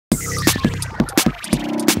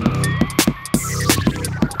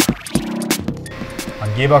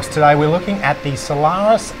Gearbox. Today we're looking at the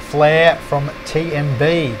Solaris Flare from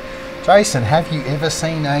TMB. Jason, have you ever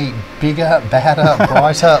seen a bigger, badder,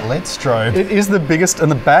 brighter LED strobe? It is the biggest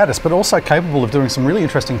and the baddest, but also capable of doing some really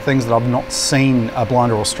interesting things that I've not seen a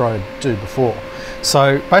blinder or strobe do before.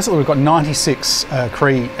 So basically we've got 96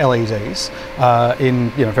 Cree LEDs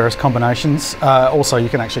in various combinations. Also you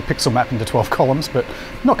can actually pixel map into 12 columns, but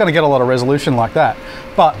not going to get a lot of resolution like that.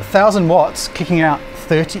 But 1,000 watts kicking out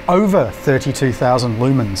over 32,000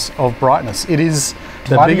 lumens of brightness. It is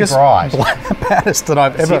the bloody biggest, bright. baddest that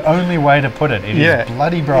I've ever... It's the only way to put it. It is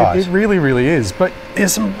bloody bright. It really, really is. But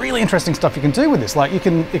there's some really interesting stuff you can do with this. Like it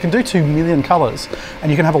can do 2 million colors,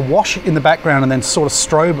 and you can have a wash in the background and then sort of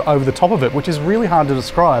strobe over the top of it, which is really hard to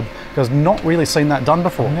describe because I've not really seen that done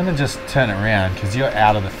before. I'm going to just turn it around because you're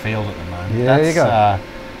out of the field at the moment. Yeah, there you go.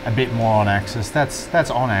 A bit more on axis.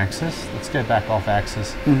 That's on axis. Let's get back off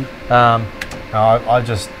axis. I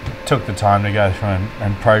just took the time to go through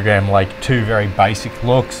and program like 2 very basic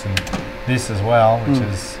looks and this as well, which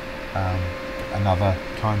is another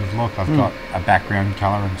kind of look. I've got a background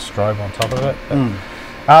color and strobe on top of it.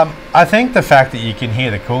 But, I think the fact that you can hear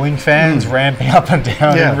the cooling fans ramping up and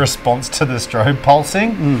down in response to the strobe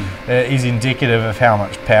pulsing is indicative of how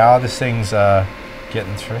much power this thing's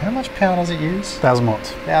getting through. How much power does it use? 1,000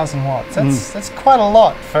 watts. 1,000 watts. That's quite a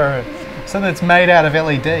lot for something that's made out of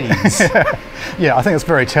LEDs. Yeah, I think it's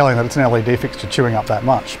very telling that it's an LED fixture chewing up that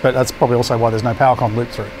much, but that's probably also why there's no power con loop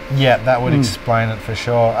through. Yeah, that would explain it for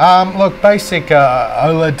sure. Look, basic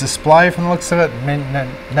OLED display from the looks of it,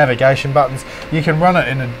 navigation buttons. You can run it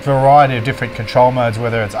in a variety of different control modes,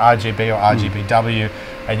 whether it's RGB or RGBW,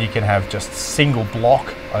 and you can have just single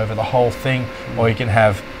block over the whole thing, or you can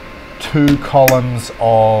have 2 columns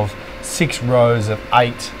of 6 rows of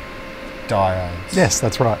 8 diodes. Yes,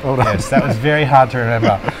 that's right. Well done. Yes, that was very hard to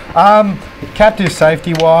remember. Captive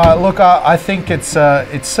safety wire. Look, I think it's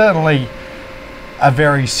certainly a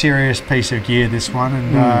very serious piece of gear, this one,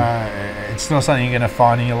 and it's not something you're going to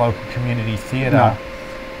find in your local community theatre. No.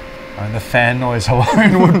 I mean, the fan noise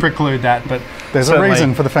alone would preclude that, but there's a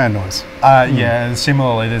reason for the fan noise. Yeah, and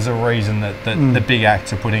similarly, there's a reason that the big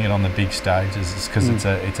acts are putting it on the big stages. It's because it's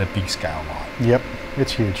a big scale light. Yep,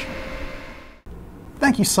 it's huge.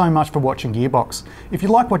 Thank you so much for watching Gearbox. If you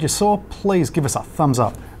like what you saw, please give us a thumbs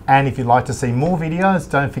up. And if you'd like to see more videos,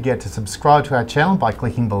 don't forget to subscribe to our channel by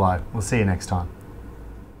clicking below. We'll see you next time.